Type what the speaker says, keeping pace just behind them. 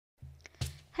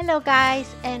Hello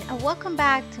guys, and welcome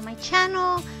back to my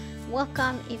channel.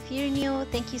 Welcome if you're new.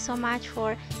 Thank you so much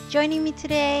for joining me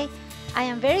today. I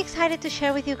am very excited to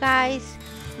share with you guys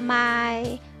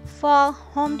my fall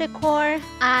home decor.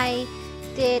 I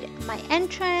did my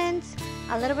entrance,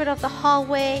 a little bit of the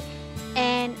hallway,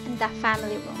 and the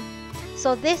family room.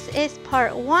 So this is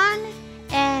part 1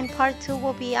 and part 2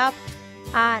 will be up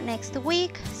next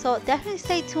week. So definitely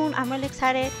stay tuned. I'm really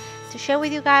excited to share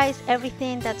with you guys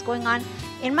everything that's going on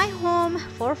in my home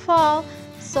for fall.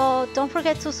 So don't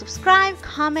forget to subscribe,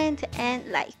 comment, and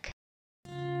like.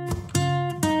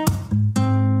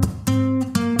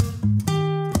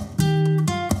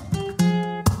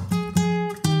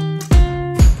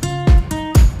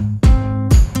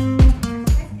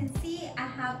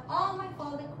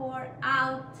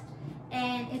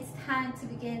 To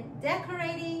begin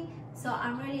decorating, so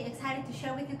I'm really excited to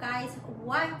share with you guys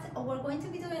what we're going to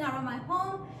be doing around my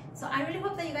home. So I really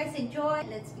hope that you guys enjoy.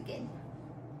 Let's begin.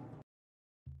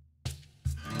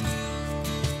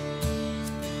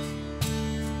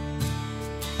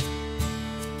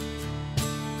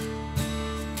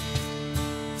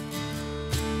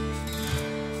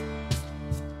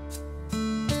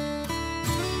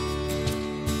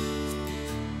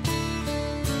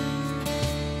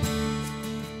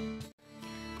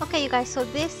 Okay you guys, so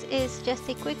this is just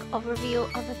a quick overview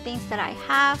of the things that I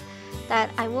have that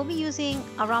I will be using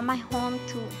around my home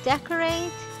to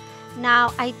decorate.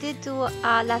 Now I did do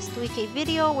last week a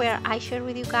video where I shared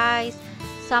with you guys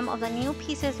some of the new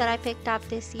pieces that I picked up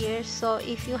this year. So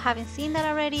if you haven't seen that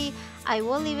already, I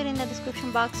will leave it in the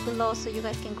description box below so you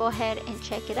guys can go ahead and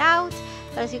check it out.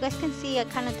 But as you guys can see, I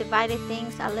kind of divided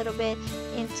things a little bit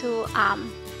into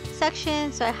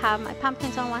sections. So I have my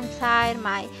pumpkins on one side,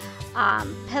 my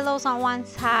pillows on one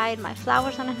side, my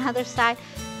flowers on another side,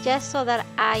 just so that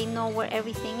I know where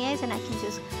everything is and I can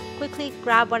just quickly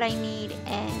grab what I need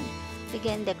and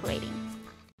begin decorating.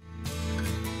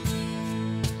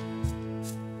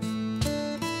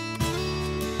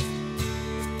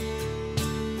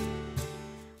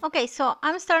 Okay, so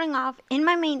I'm starting off in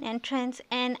my main entrance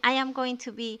and I am going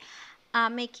to be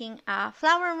making a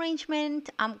flower arrangement.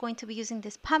 I'm going to be using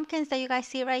these pumpkins that you guys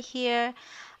see right here.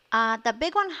 The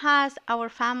big one has our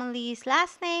family's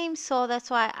last name, so that's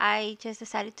why I just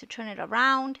decided to turn it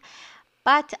around.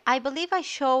 But I believe I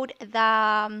showed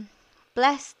the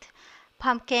blessed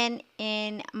pumpkin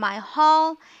in my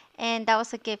haul, and that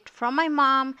was a gift from my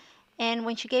mom. And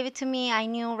when she gave it to me, I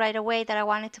knew right away that I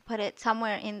wanted to put it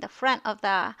somewhere in the front of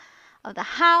the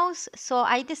house. So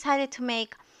I decided to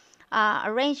make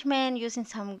arrangement using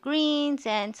some greens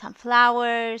and some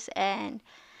flowers and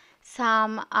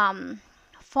some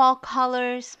fall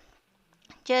colors,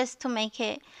 just to make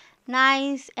it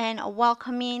nice and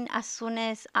welcoming as soon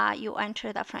as you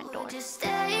enter the front door. Would you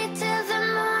stay till the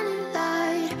morning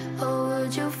light, or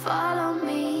would you follow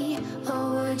me, or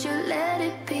would you let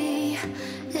it be?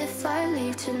 If I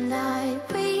leave tonight,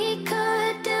 we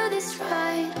could do this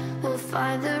right. We'll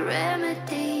find the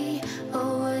remedy.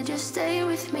 Or would you stay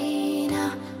with me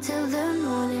now till the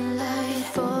morning light?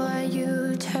 Before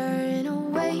you turn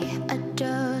away, I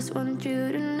just want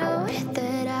you to know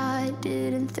that I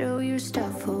didn't throw your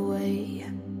stuff away.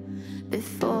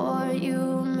 Before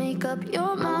you make up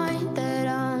your mind that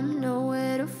I'm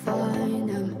nowhere to find,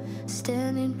 I'm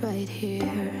standing right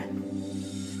here.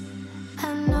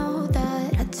 I know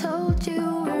that I told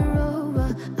you we're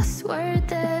over, I swear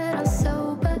that I'm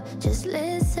sober. Just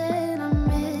listen, I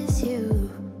miss you.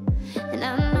 And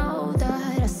I know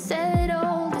that I said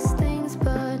all these things,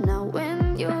 but now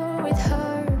when you're with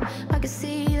her, I can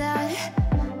see that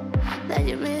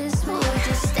you miss me. Would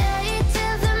you stay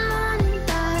till the morning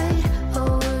light,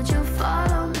 or would you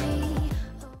follow me?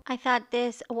 I thought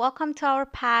this welcome to our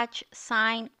patch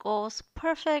sign goes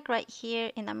perfect right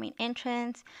here in the main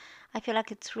entrance. I feel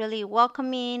like it's really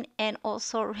welcoming and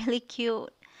also really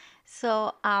cute.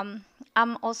 So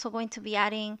I'm also going to be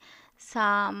adding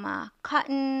some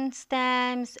cotton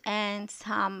stems and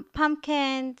some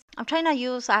pumpkins. I'm trying to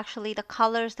use actually the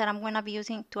colors that I'm going to be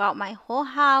using throughout my whole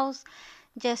house,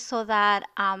 just so that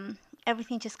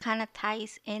everything just kind of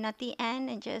ties in at the end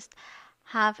and just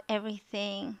have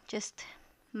everything just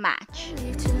match.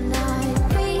 Tonight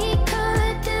we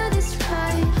could do this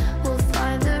right. We'll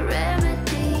find the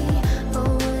remedy. Or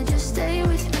would you stay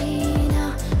with me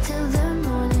now till the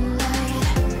morning light?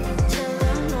 Till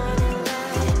the morning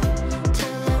light.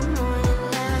 Till the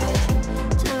morning light.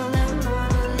 Till the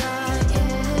morning light.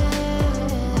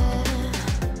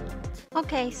 Yeah.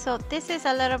 Okay, so this is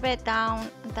a little bit down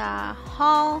the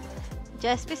hall,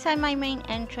 just beside my main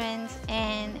entrance,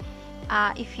 and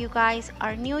If you guys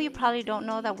are new, you probably don't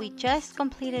know that we just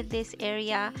completed this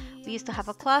area. We used to have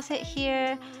a closet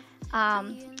here.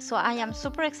 So I am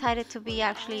super excited to be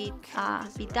actually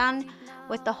be done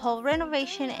with the whole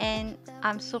renovation, and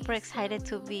I'm super excited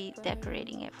to be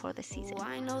decorating it for the season.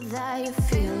 I know that you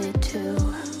feel it too.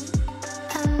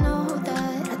 I know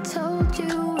that I told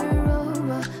you we're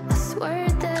over. I swear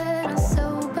that I'm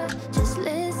sober. Just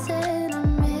listen, I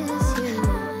miss you.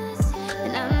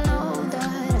 And I know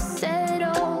that I said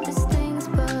all these things,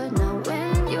 but now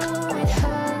when you're with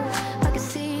her, I can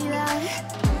see that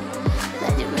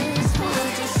you miss me.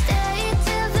 Would you stay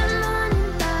till the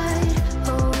morning light,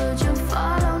 or would you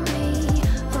follow me,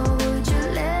 or would you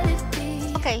let it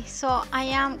be? Okay, so I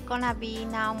am gonna be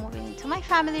now moving into my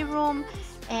family room,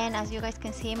 and as you guys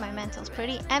can see, my mantel's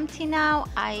pretty empty now.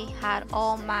 I had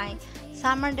all my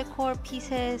summer decor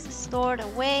pieces stored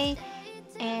away,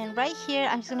 and right here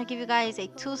I'm just gonna give you guys a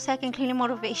 2-second cleaning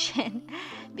motivation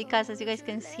because as you guys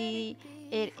can see,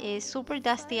 it is super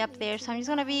dusty up there. So I'm just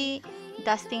gonna be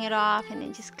dusting it off and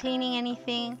then just cleaning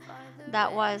anything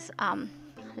that was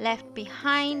left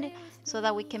behind so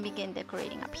that we can begin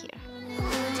decorating up here.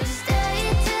 Would you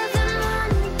stay till the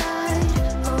morning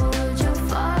light, or would you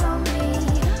follow me,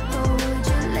 or would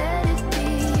you let it be?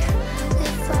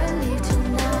 If I leave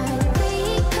tonight, we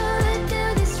could do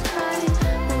this right.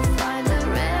 We'll find the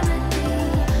remedy,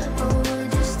 or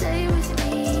would you stay with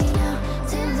me now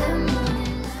till the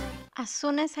morning light? As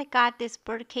soon as I got these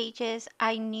bird cages,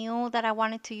 I knew that I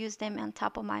wanted to use them on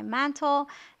top of my mantle.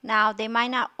 Now, they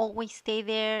might not always stay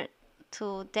there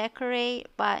to decorate,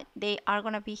 but they are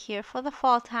going to be here for the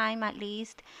fall time at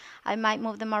least. I might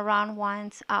move them around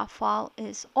once fall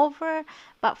is over,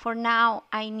 but for now,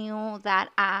 I knew that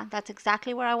that's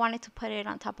exactly where I wanted to put it,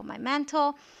 on top of my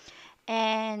mantle.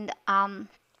 And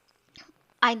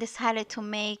I decided to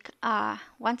make,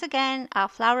 once again, a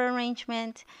flower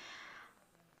arrangement.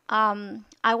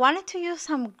 I wanted to use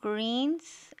some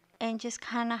greens and just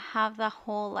kind of have the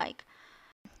whole like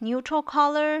neutral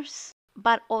colors,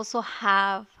 but also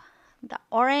have the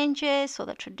oranges, so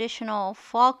the traditional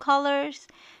fall colors,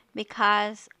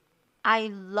 because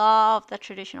I love the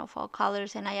traditional fall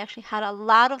colors, and I actually had a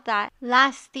lot of that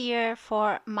last year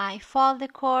for my fall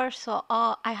decor. So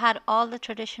I had all the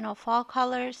traditional fall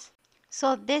colors.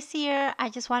 So this year I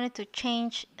just wanted to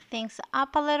change things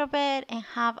up a little bit and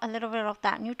have a little bit of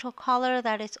that neutral color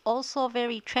that is also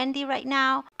very trendy right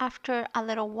now. After a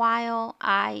little while,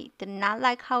 I did not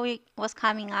like how it was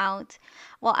coming out.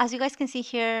 Well, as you guys can see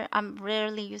here, I'm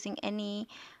rarely using any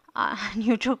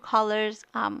neutral colors,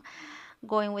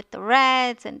 going with the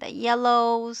reds and the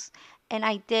yellows, and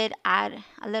I did add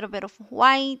a little bit of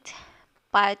white,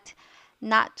 but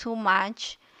not too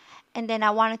much. And then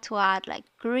I wanted to add like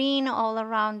green all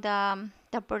around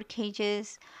the bird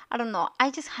cages. I don't know.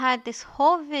 I just had this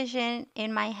whole vision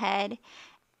in my head.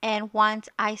 And once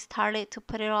I started to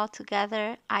put it all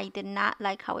together, I did not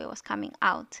like how it was coming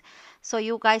out. So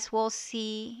you guys will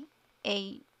see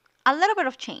a little bit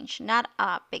of change, not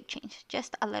a big change,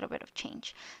 just a little bit of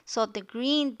change. So the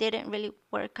green didn't really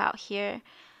work out here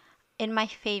in my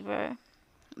favor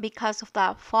because of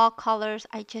the fall colors.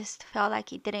 I just felt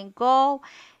like it didn't go.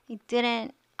 It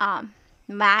didn't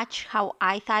match how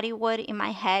I thought it would in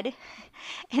my head.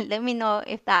 And let me know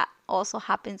if that also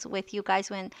happens with you guys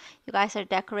when you guys are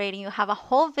decorating. You have a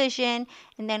whole vision,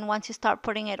 and then once you start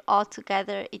putting it all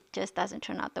together, it just doesn't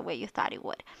turn out the way you thought it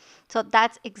would. So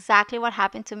that's exactly what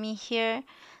happened to me here.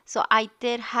 So I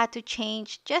did have to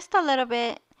change just a little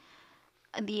bit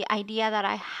the idea that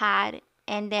I had,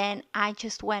 and then I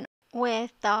just went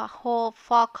with the whole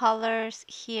fall colors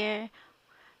here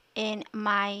in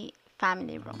my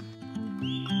family room.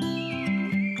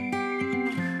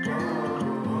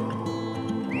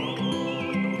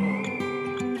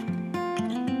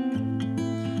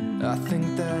 I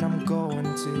think that I'm going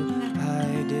to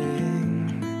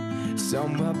hiding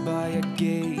somewhere by a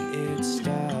gated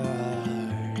star.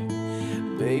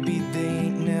 Baby, they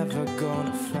ain't never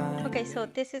gonna find. Okay, so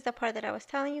this is the part that I was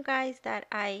telling you guys that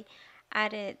I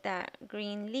added the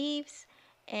green leaves,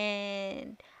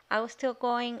 and I was still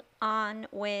going on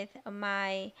with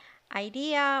my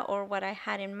idea or what I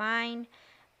had in mind.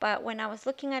 But when I was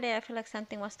looking at it, I feel like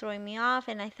something was throwing me off,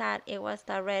 and I thought it was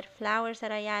the red flowers that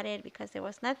I added because there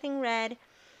was nothing red.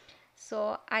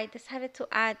 So I decided to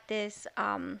add this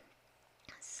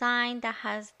sign that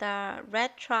has the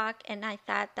red truck, and I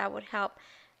thought that would help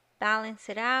balance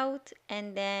it out.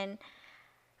 And then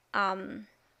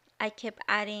I kept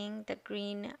adding the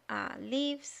green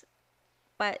leaves,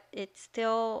 but it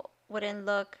still wouldn't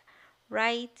look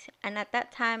right. And at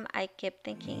that time, I kept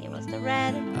thinking it was the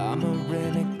red. I'm a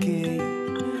renegade.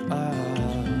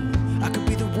 I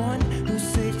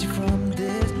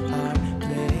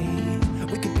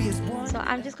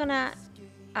I'm just gonna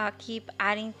keep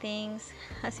adding things.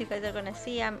 As you guys are gonna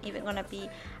see, I'm even gonna be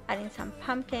adding some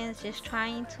pumpkins, just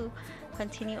trying to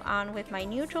continue on with my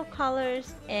neutral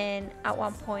colors. And at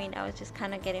one point I was just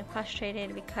kind of getting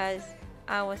frustrated because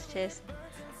I was just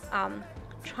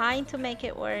trying to make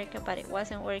it work, but it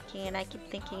wasn't working, and I keep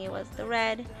thinking it was the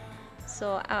red.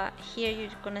 So here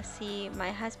you're gonna see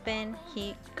my husband.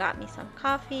 He got me some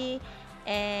coffee,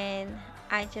 and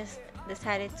I just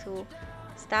decided to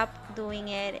stop doing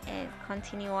it and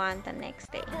continue on the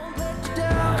next day.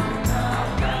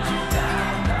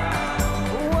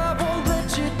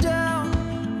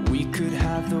 We could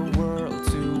have the world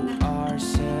to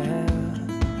ourselves,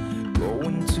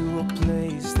 going to a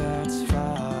place that's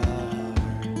far.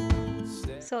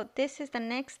 So this is the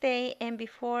next day, and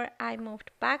before I moved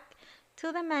back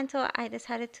to the mantle, I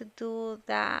decided to do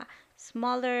the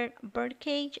smaller bird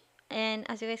cage. And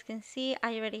as you guys can see,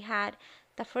 I already had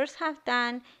the first half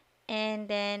done, and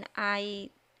then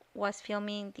I was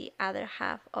filming the other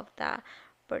half of the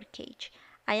bird cage.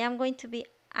 I am going to be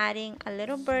adding a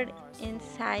little bird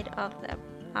inside of the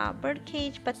bird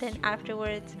cage, but then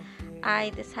afterwards I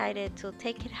decided to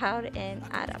take it out and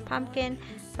add a pumpkin,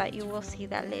 but you will see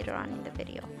that later on in the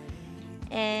video.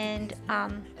 And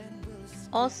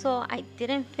also I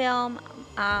didn't film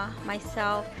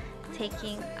myself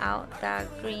taking out the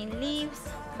green leaves,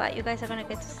 but you guys are gonna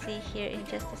get to see here in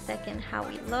just a second how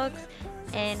it looks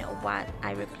and what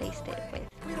I replaced it with.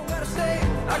 We don't gotta stay,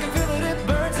 I can feel it, it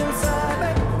burns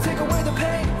inside. Take away the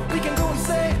pain, we can go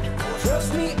insane.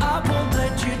 Trust me, I won't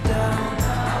let you down.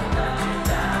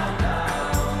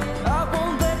 I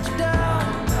won't let you down.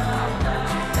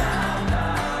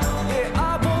 Yeah,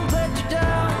 I won't let you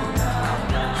down.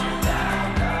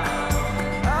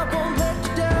 I won't let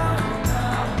you down.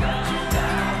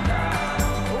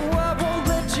 Oh, I won't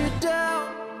let you down.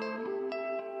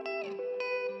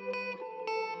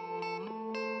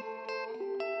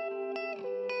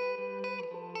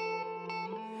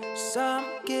 Some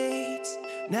gates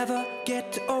never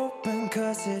get to open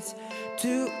 'cause it's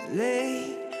too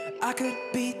late. I could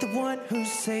be the one who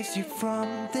saves you from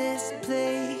this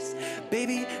place.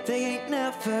 Baby, they ain't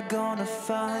never gonna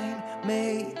find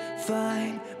me,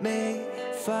 find me,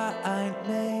 find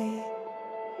me.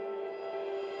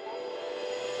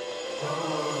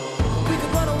 We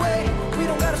could run away, we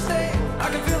don't gotta stay. I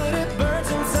can feel it, it burns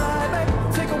inside me.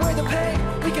 Take away the pain,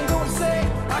 we can go insane.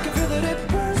 I can feel it, it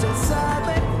burns inside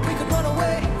me. We could run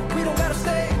away, we don't gotta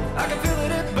stay. I can feel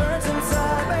it, it burns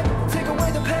inside me. Take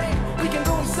away the pain, we can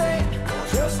go insane.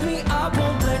 Trust me, I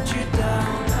won't let you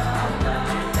down.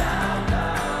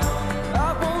 I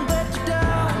won't let you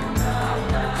down.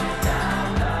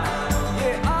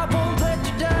 Yeah, I won't let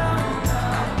you down.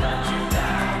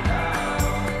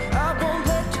 I won't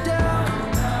let you down.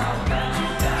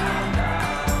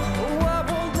 Oh, I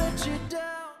won't let you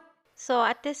down. So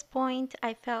at this point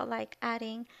I felt like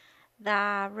adding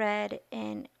the red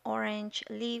and orange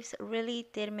leaves really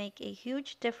did make a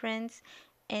huge difference,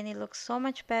 and it looks so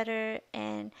much better,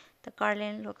 and the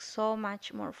garland looks so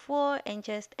much more full, and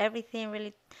just everything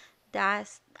really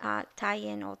does tie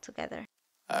in all together.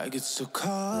 I get so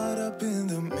caught up in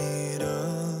the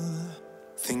middle,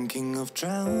 thinking of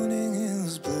drowning in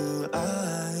those blue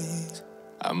eyes.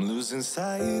 I'm losing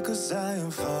sight 'cause I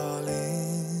am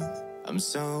falling. I'm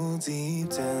so deep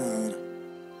down,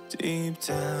 deep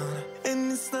down.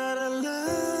 And it's not a lie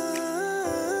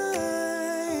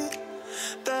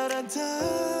that I die.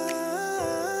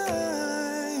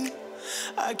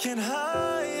 I can't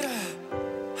hide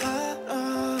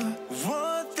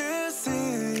what this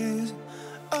is.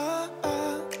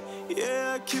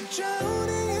 Yeah, I keep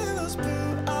drowning in those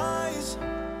blue eyes,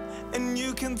 and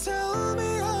you can tell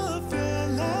me all of your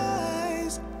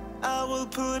lies. I will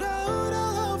put out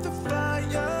all of the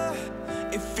fire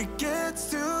if it gets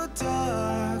too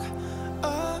dark.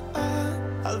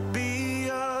 I'll be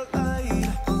your light.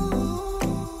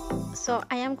 So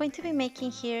I am going to be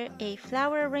making here a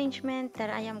flower arrangement that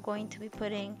I am going to be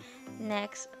putting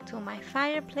next to my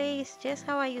fireplace, just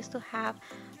how I used to have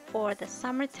for the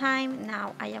summertime.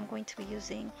 Now I am going to be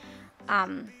using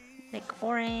like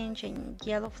orange and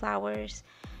yellow flowers,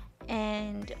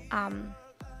 and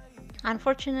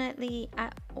unfortunately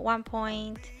at one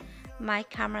point my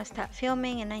camera stopped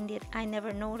filming, and I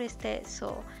never noticed it,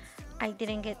 so I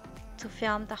didn't get to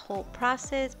film the whole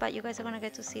process, but you guys are gonna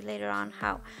get to see later on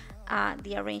how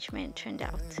the arrangement turned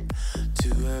out.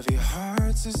 Two heavy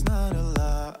hearts is not a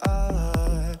lot.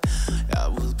 I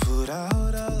will put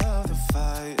out all of the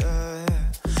fire.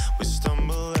 We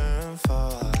stumble and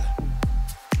fall,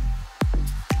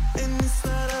 and it's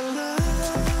not a lie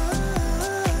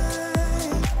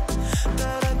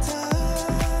that I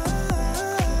die.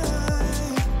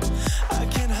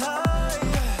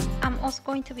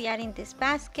 going to be adding this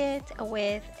basket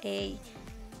with a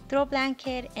throw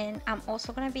blanket, and I'm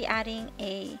also going to be adding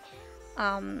a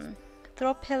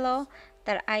throw pillow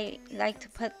that I like to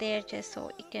put there just so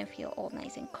it can feel all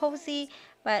nice and cozy.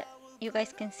 But you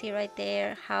guys can see right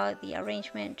there how the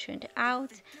arrangement turned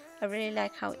out. I really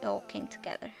like how it all came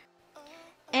together.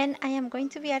 And I am going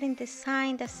to be adding this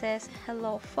sign that says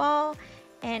hello fall,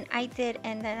 and I did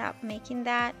end up making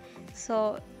that.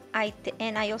 So I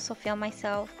also filmed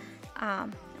myself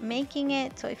making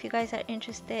it. So if you guys are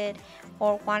interested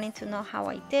or wanting to know how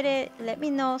I did it, let me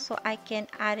know so I can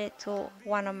add it to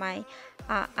one of my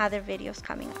other videos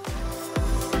coming up.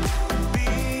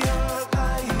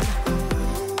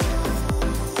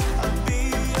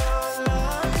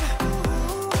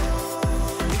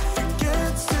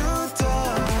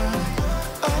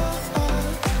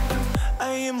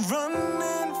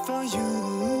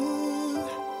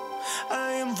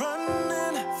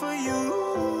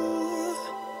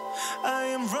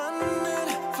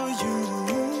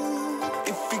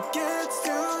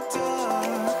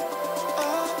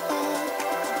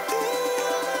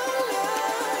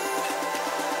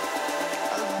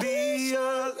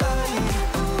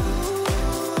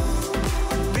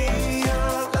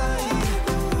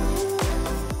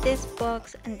 This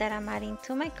box that I'm adding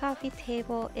to my coffee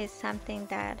table is something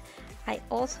that I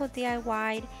also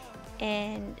DIY'd,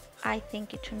 and I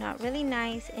think it turned out really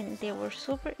nice, and they were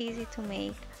super easy to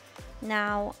make.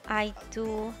 Now I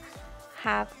do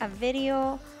have a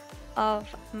video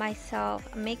of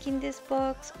myself making this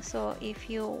box, so if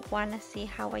you want to see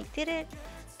how I did it,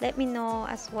 let me know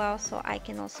as well so I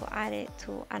can also add it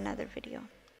to another video.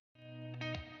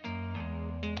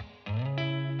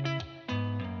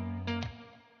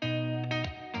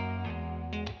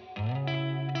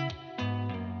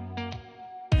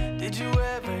 Did you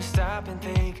ever stop and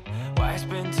think, why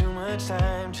spend too much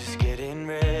time just getting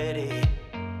ready?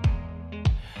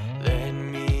 Let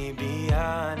me be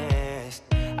honest,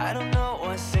 I don't know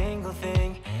a single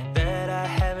thing that I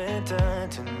haven't done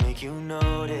to make you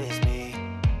notice me.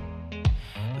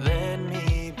 Let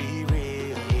me be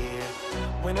real here.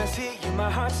 When I see you, my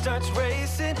heart starts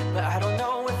racing, but I don't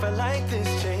know if I like this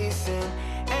chasing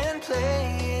and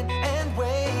playing and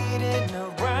waiting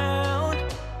around.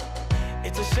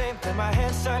 It's a shame that my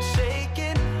hands start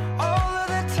shaking all of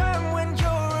the time when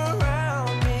you're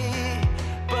around me.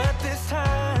 But this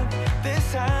time,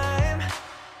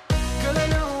 girl, I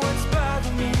know what's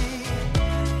bothering me.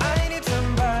 I need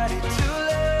somebody to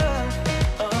love.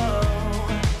 Oh,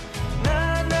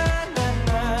 nah, nah, nah,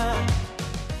 nah.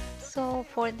 So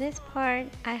for this part,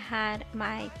 I had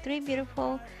my 3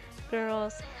 beautiful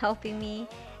girls helping me.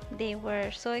 They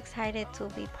were so excited to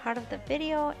be part of the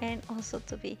video and also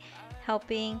to be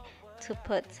helping to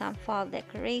put some fall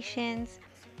decorations,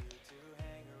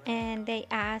 and they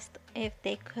asked if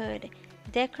they could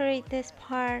decorate this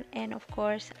part, and of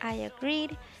course I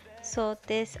agreed. So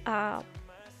this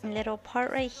little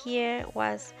part right here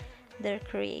was their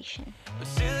creation. But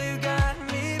still you got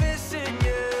me missing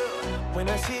you. When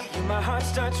I see you, my heart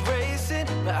starts racing,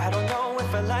 but I don't know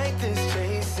if I like this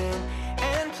chasing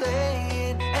and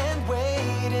playing and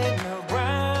waiting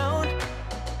around.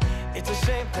 It's a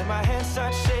shame that my hands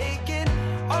start shaking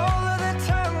all of the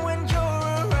time when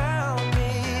you're around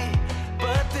me.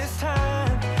 But this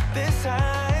time,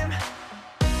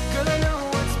 girl, I know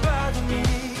what's bothering me.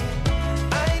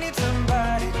 I need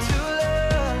somebody to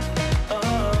love. Oh,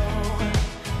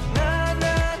 nah,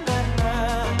 nah, nah,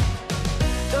 nah.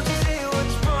 Don't you see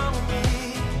what's wrong with me?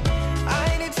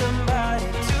 I need somebody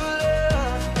to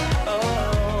love. Oh,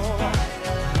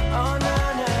 oh,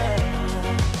 nah, nah.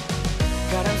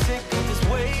 God, I'm sick of this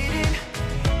waiting.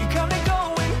 You come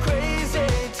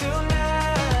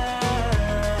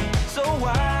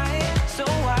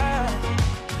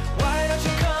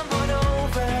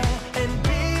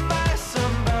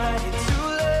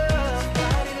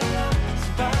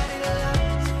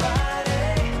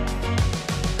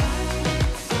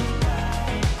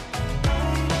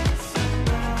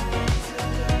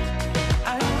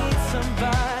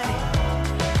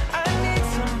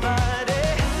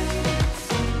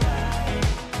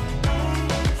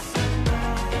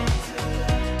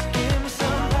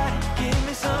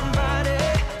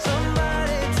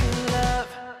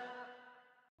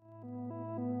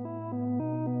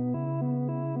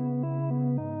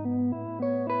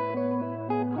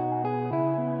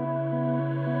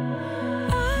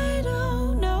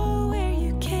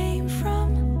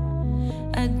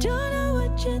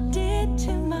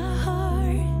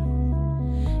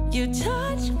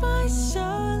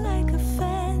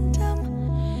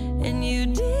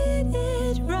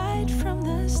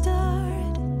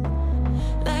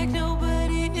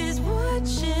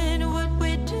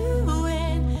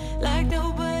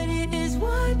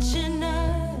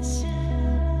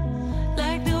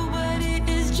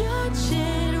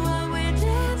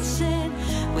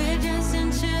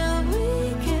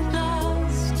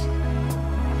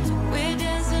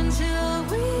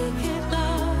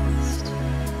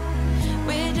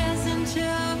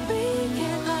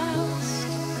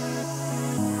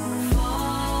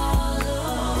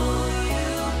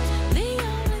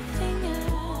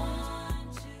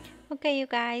Okay, you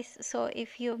guys, so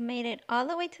if you've made it all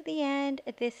the way to the end,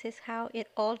 this is how it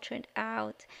all turned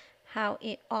out, how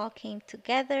it all came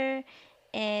together.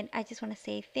 And I just want to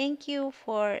say thank you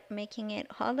for making it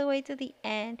all the way to the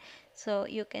end so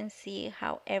you can see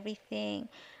how everything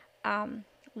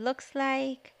looks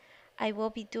like. I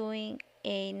will be doing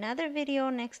another video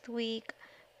next week,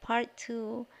 part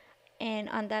 2, and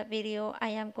on that video I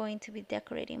am going to be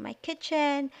decorating my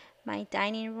kitchen, my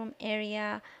dining room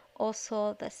area,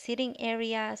 also the sitting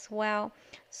area as well.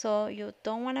 So you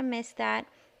don't want to miss that.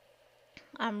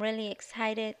 I'm really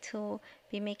excited to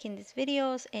be making these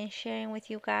videos and sharing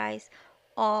with you guys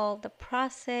all the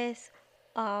process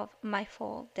of my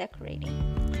fall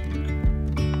decorating.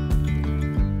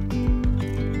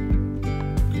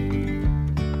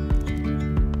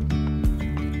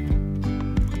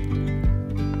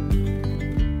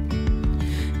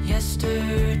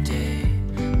 Yesterday,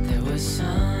 there was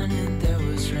sun and there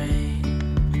was rain,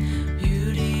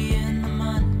 beauty in the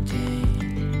mundane.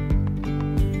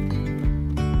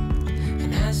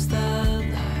 And as the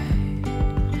light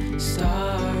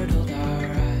startled our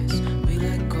eyes, we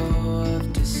let go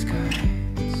of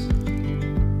disguise.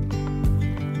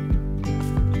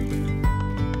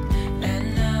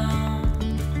 And now,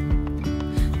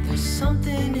 there's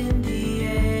something in the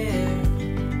air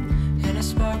and a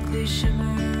sparkly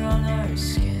shimmer on our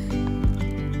skin,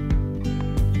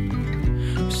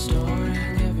 restoring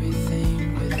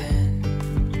everything within.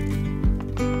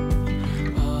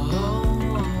 Oh,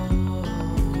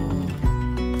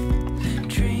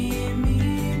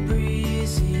 dreamy,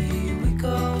 breezy, we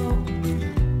go.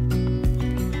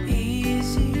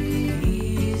 Easy,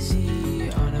 easy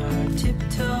on our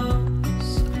tiptoes,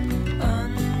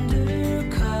 undercover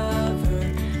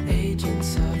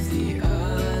agents of the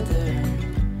other.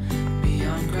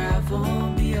 Beyond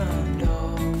gravel, beyond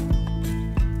all.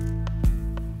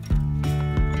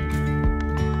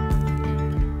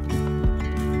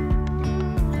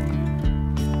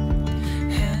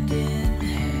 Hand in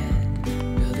hand,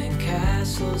 building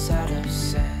castles out of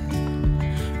sand,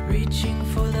 reaching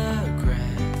for the grand.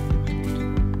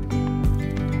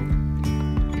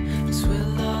 As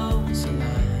willows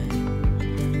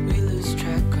align, we lose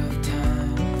track of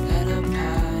time. At up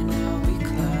high, now we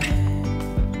climb.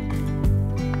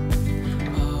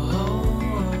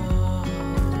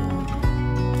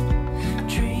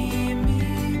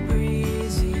 Dreamy,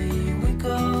 breezy, we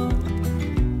go.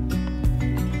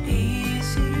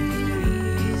 Easy,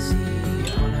 easy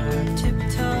on our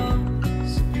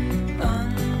tiptoes,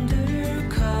 undercover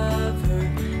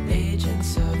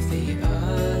agents of the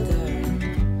other.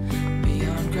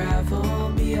 Beyond gravel,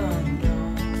 beyond all.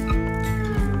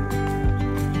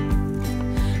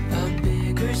 A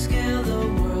bigger scale, the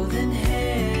world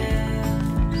inhales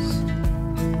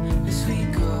as we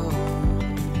go.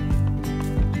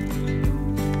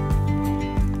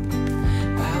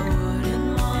 I wouldn't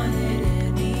want it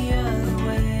any other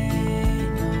way,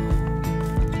 no.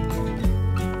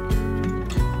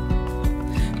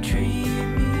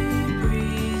 Dreamy,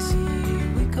 breezy,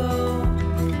 we go.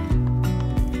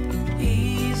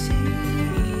 Easy,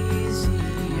 easy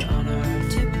on our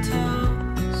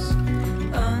tiptoes,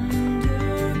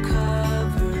 undercover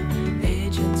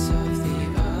agents of the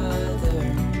other.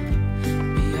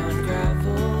 Beyond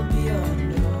gravel,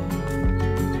 beyond all.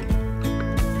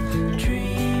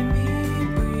 Dreamy,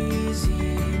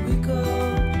 breezy, we go.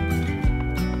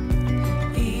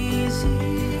 Easy,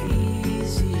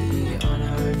 easy on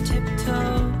our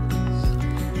tiptoes,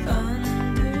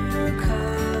 undercover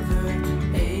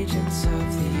agents of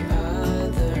the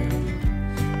other.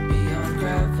 Beyond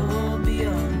gravel,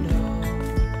 beyond all.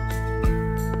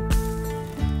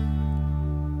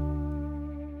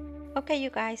 Okay, you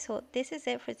guys, so this is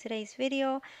it for today's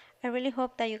video. I really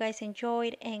hope that you guys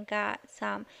enjoyed and got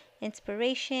some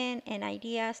inspiration and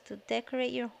ideas to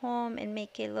decorate your home and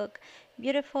make it look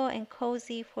beautiful and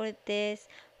cozy for this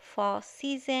fall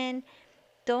season.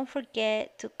 Don't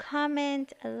forget to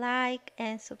comment, like,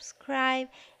 and subscribe,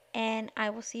 and I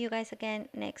will see you guys again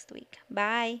next week.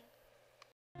 Bye.